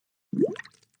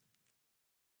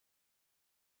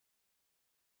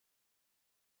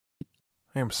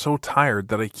I am so tired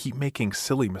that I keep making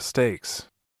silly mistakes.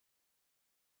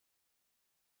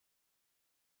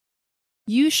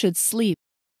 You should sleep.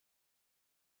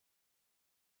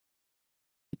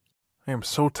 I am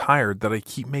so tired that I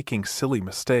keep making silly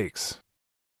mistakes.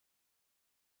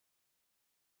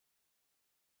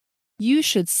 You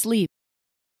should sleep.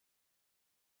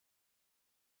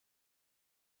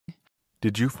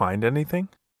 Did you find anything?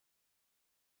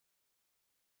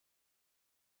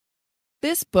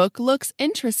 This book looks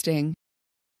interesting.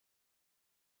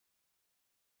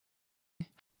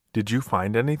 Did you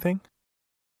find anything?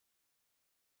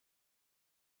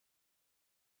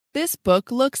 This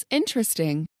book looks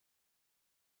interesting.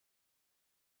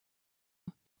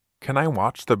 Can I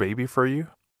watch the baby for you?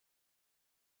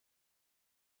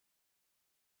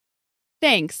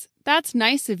 Thanks, that's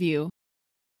nice of you.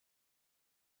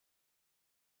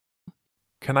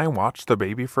 Can I watch the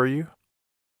baby for you?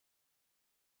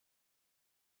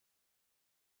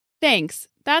 Thanks,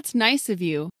 that's nice of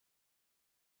you.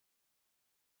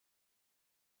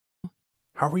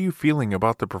 How are you feeling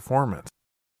about the performance?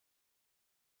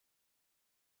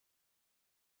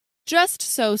 Just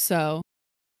so-so.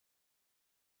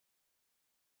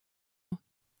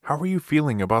 How are you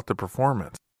feeling about the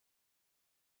performance?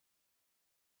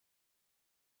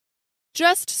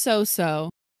 Just so-so.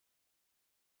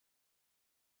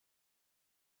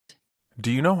 Do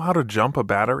you know how to jump a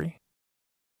battery?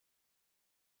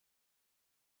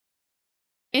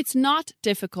 It's not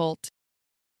difficult.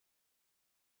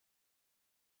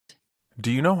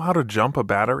 Do you know how to jump a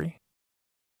battery?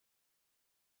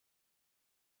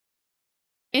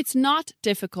 It's not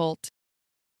difficult.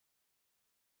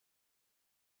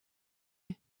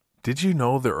 Did you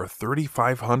know there are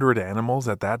 3,500 animals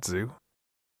at that zoo?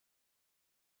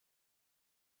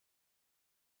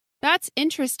 That's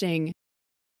interesting.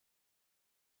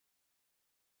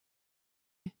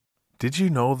 Did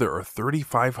you know there are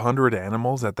 3,500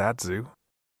 animals at that zoo?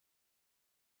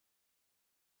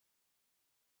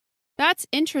 That's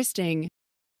interesting.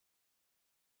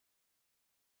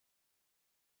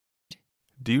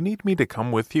 Do you need me to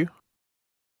come with you?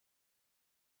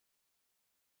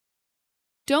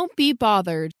 Don't be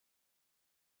bothered.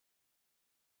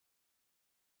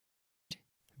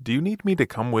 Do you need me to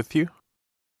come with you?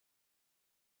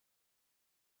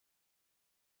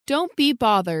 Don't be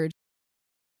bothered.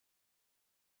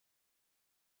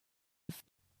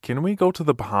 Can we go to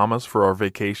the Bahamas for our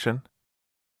vacation?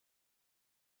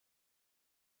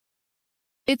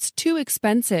 It's too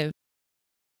expensive.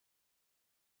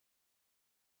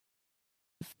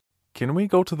 Can we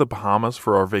go to the Bahamas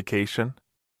for our vacation?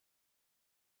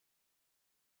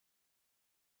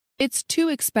 It's too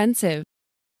expensive.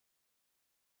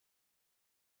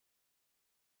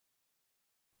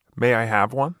 May I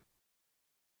have one?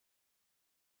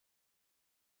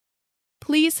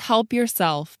 Please help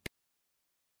yourself.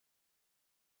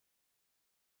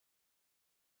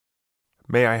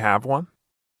 May I have one?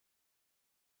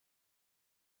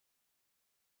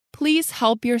 Please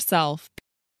help yourself.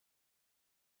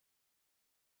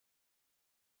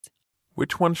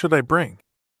 Which one should I bring?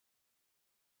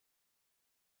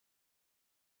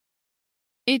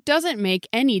 It doesn't make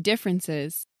any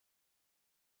differences.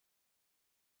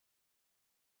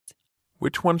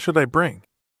 Which one should I bring?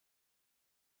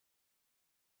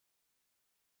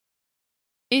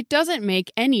 It doesn't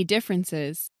make any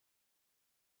differences.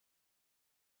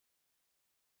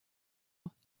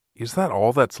 Is that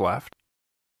all that's left?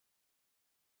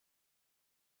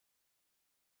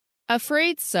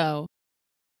 Afraid so.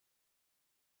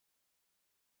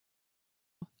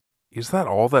 Is that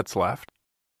all that's left?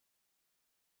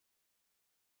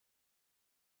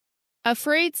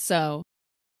 Afraid so.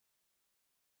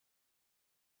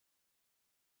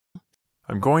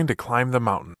 I'm going to climb the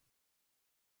mountain.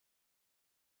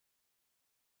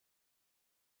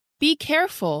 Be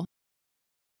careful.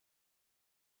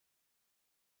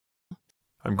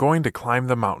 I'm going to climb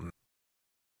the mountain.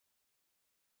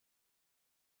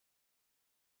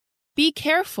 Be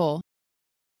careful.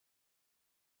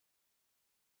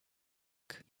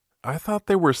 I thought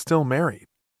they were still married.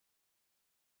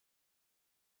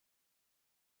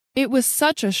 It was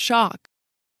such a shock.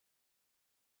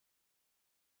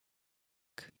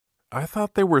 I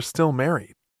thought they were still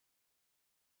married.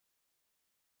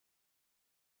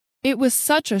 It was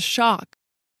such a shock.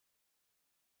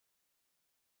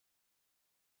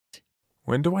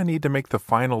 When do I need to make the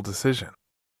final decision?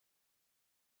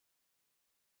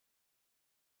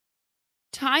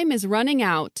 Time is running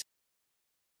out.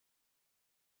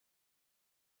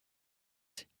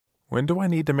 When do I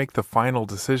need to make the final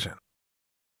decision?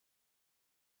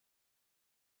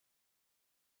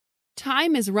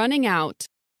 Time is running out.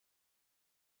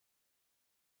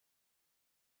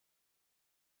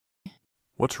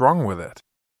 What's wrong with it?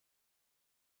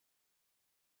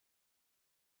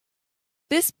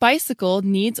 This bicycle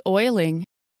needs oiling.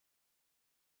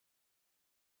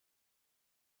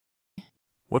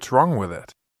 What's wrong with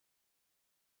it?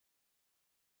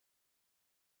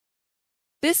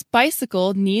 This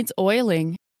bicycle needs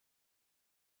oiling.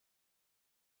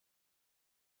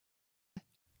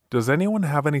 Does anyone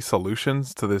have any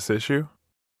solutions to this issue?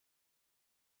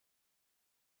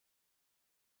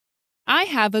 I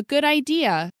have a good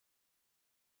idea.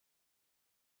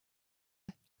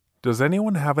 Does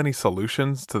anyone have any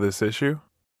solutions to this issue?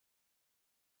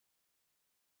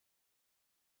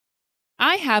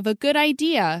 I have a good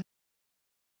idea.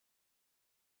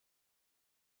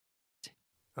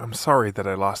 I'm sorry that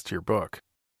I lost your book.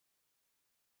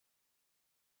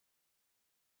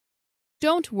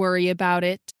 Don't worry about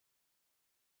it.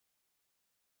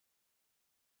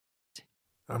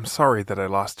 I'm sorry that I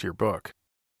lost your book.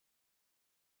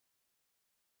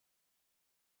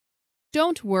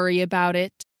 Don't worry about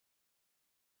it.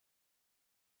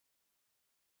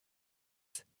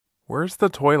 Where's the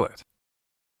toilet?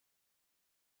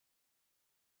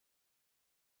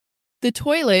 The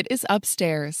toilet is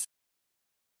upstairs.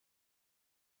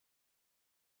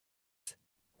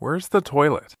 Where's the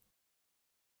toilet?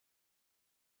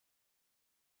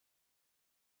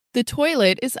 The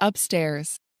toilet is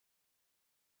upstairs.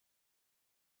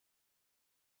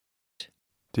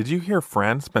 Did you hear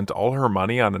Fran spent all her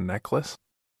money on a necklace?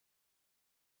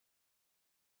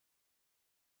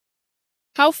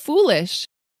 How foolish!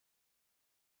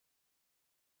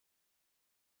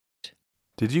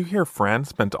 Did you hear Fran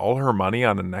spent all her money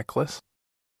on a necklace?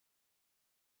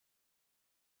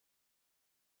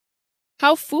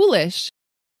 How foolish!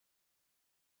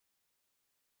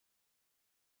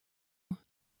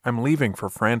 I'm leaving for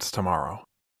France tomorrow.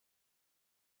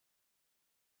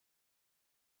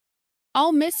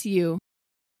 I'll miss you.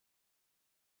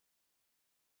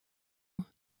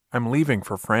 I'm leaving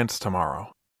for France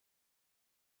tomorrow.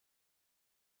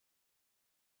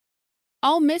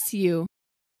 I'll miss you.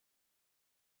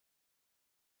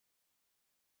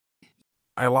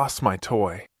 I lost my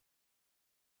toy.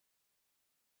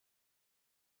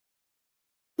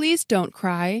 Please don't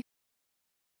cry.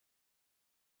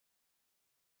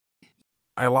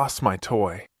 I lost my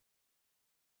toy.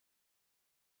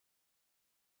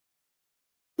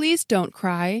 Please don't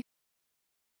cry.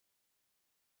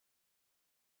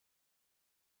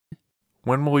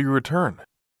 When will you return?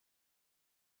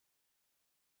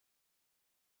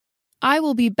 I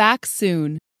will be back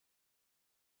soon.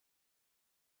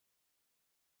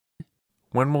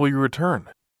 When will you return?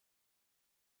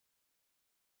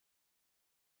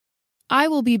 I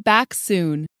will be back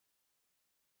soon.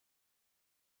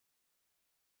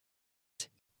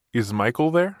 Is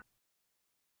Michael there?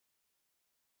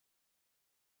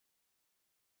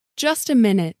 Just a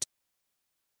minute.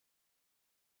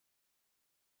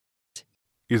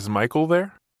 Is Michael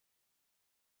there?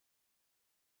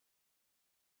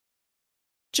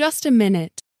 Just a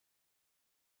minute.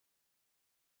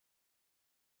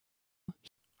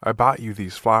 I bought you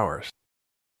these flowers.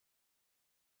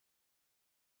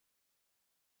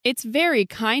 It's very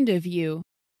kind of you.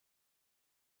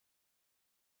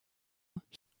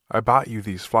 I bought you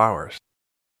these flowers.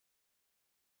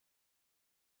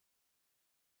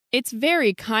 It's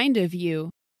very kind of you.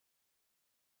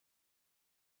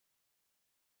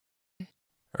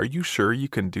 Are you sure you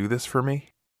can do this for me?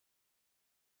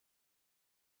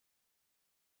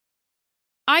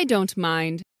 I don't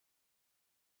mind.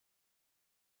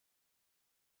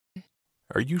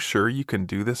 Are you sure you can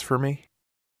do this for me?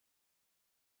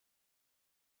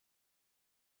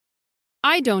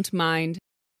 I don't mind.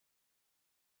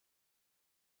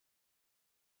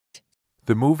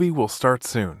 The movie will start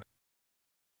soon.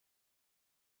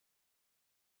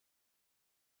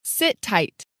 Sit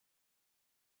tight.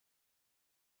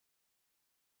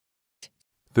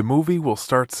 The movie will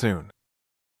start soon.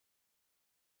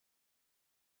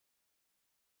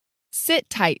 Sit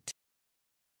tight.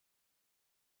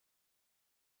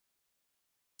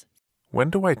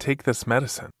 When do I take this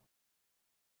medicine?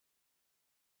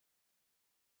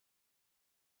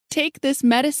 Take this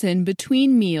medicine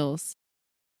between meals.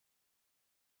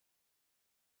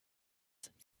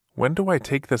 When do I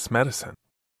take this medicine?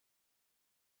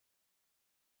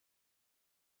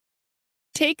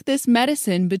 Take this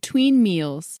medicine between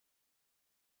meals.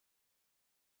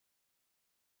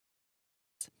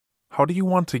 How do you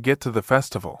want to get to the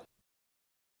festival?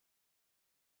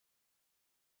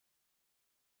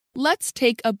 Let's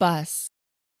take a bus.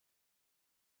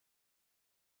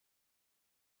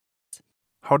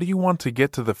 How do you want to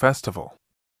get to the festival?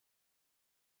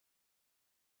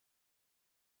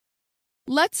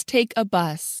 Let's take a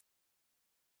bus.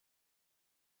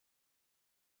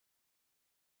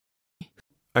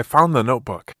 I found the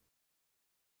notebook.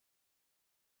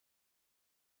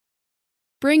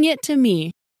 Bring it to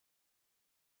me.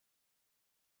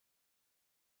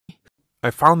 I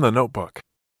found the notebook.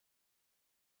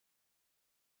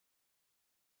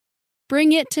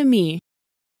 Bring it to me.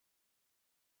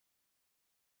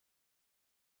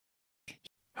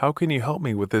 How can you help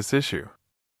me with this issue?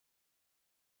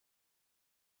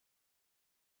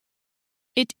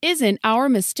 It isn't our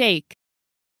mistake.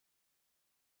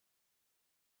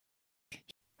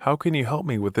 How can you help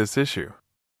me with this issue?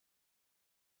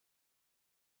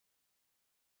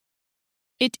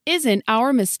 It isn't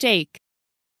our mistake.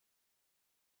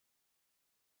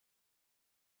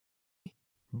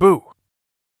 Boo!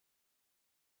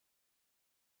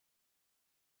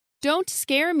 Don't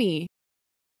scare me.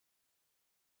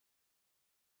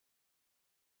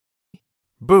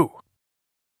 Boo!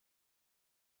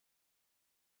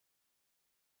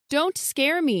 Don't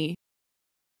scare me.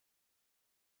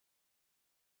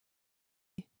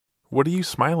 What are you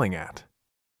smiling at?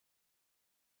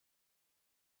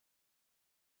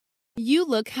 You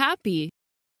look happy.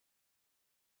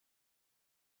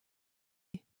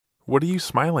 What are you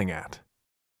smiling at?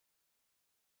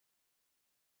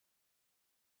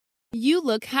 You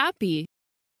look happy.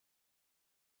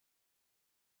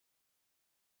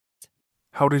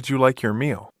 How did you like your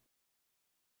meal?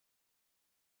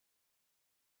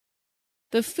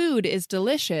 The food is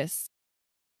delicious.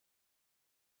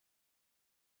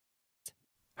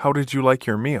 How did you like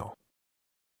your meal?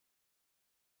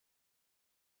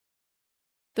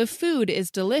 The food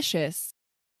is delicious.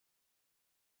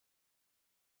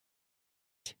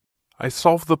 I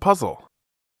solved the puzzle.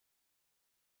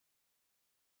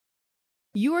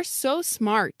 You're so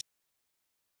smart.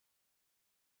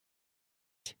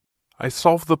 I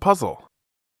solved the puzzle.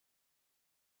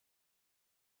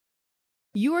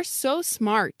 You're so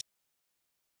smart.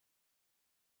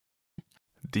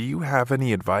 Do you have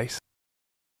any advice?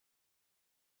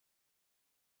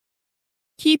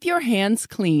 Keep your hands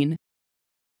clean.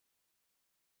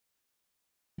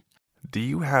 Do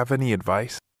you have any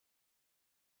advice?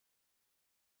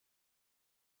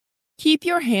 Keep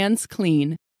your hands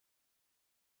clean.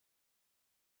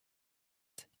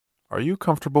 Are you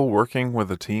comfortable working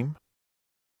with a team?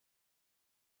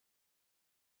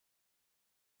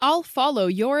 I'll follow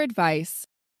your advice.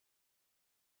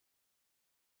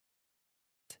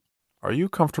 Are you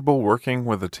comfortable working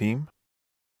with a team?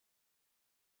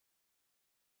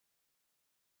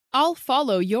 I'll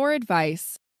follow your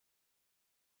advice.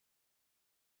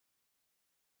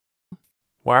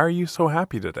 Why are you so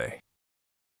happy today?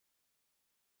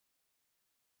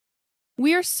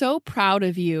 We're so proud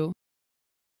of you.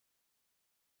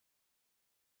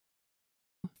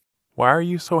 Why are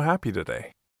you so happy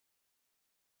today?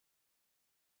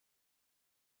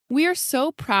 We're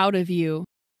so proud of you.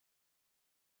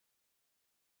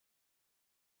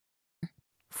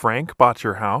 Frank bought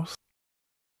your house?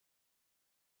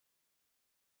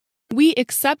 We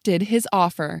accepted his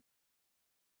offer.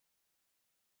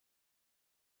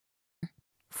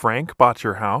 Frank bought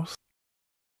your house?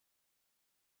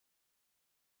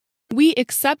 We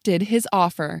accepted his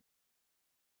offer.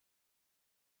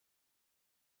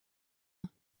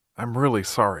 I'm really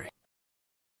sorry.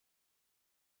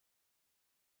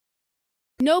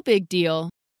 No big deal.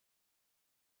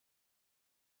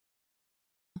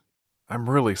 I'm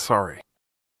really sorry.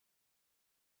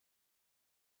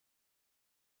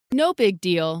 No big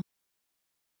deal.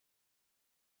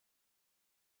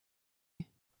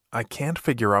 I can't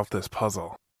figure out this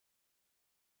puzzle.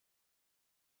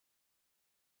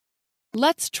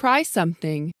 Let's try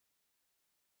something.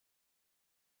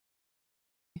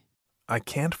 I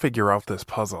can't figure out this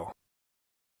puzzle.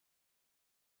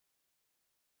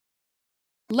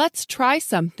 Let's try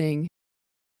something.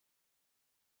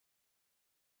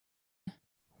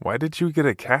 Why did you get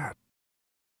a cat?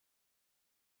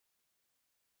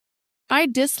 I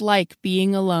dislike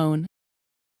being alone.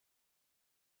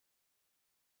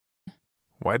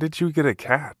 Why did you get a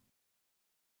cat?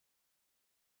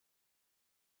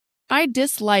 I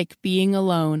dislike being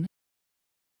alone.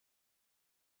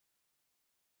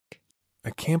 I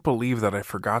can't believe that I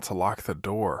forgot to lock the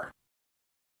door.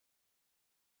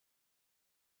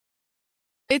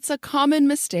 It's a common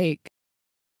mistake.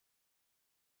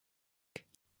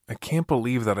 I can't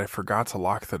believe that I forgot to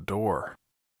lock the door.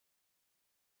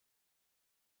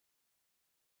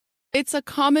 It's a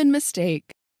common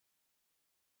mistake.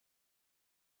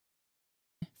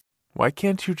 Why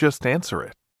can't you just answer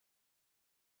it?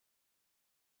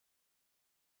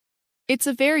 It's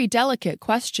a very delicate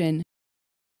question.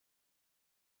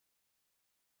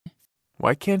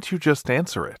 Why can't you just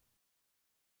answer it?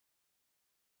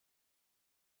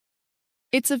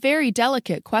 It's a very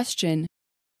delicate question.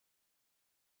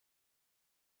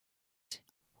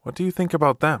 What do you think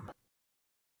about them?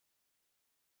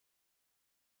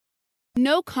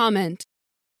 No comment.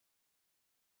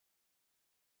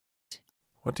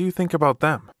 What do you think about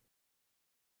them?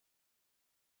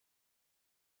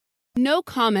 No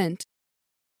comment.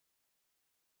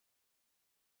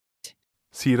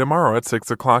 See you tomorrow at 6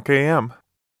 o'clock a.m.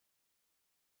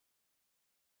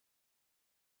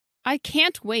 I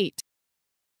can't wait.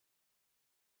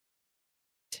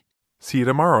 See you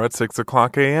tomorrow at 6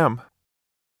 o'clock a.m.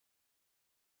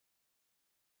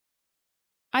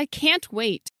 I can't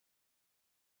wait.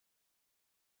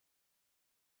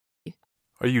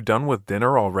 Are you done with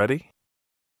dinner already?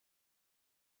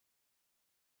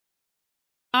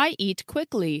 I eat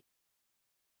quickly.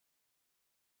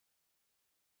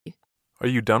 Are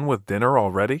you done with dinner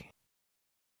already?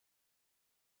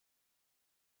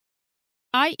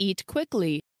 I eat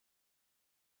quickly.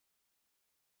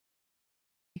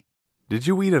 Did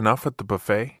you eat enough at the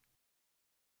buffet?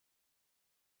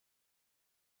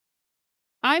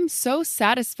 I'm so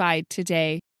satisfied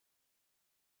today.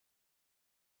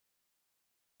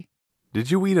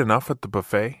 Did you eat enough at the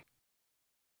buffet?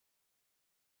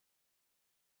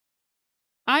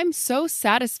 I'm so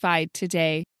satisfied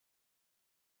today.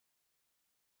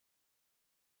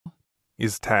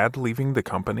 Is Tad leaving the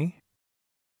company?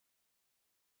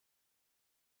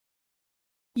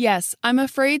 Yes, I'm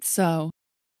afraid so.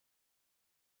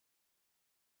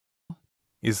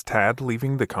 Is Tad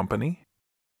leaving the company?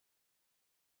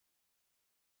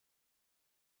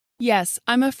 Yes,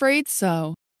 I'm afraid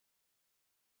so.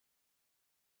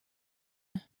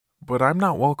 But I'm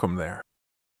not welcome there.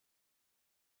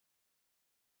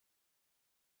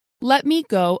 Let me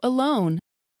go alone.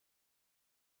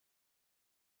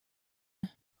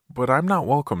 But I'm not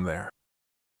welcome there.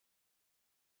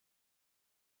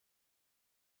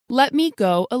 Let me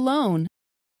go alone.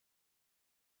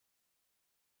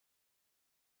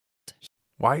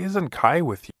 Why isn't Kai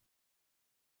with you?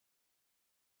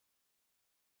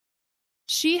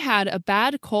 She had a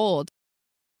bad cold.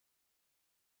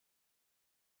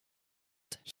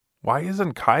 Why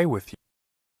isn't Kai with you?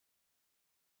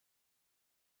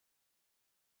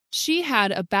 She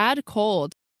had a bad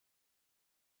cold.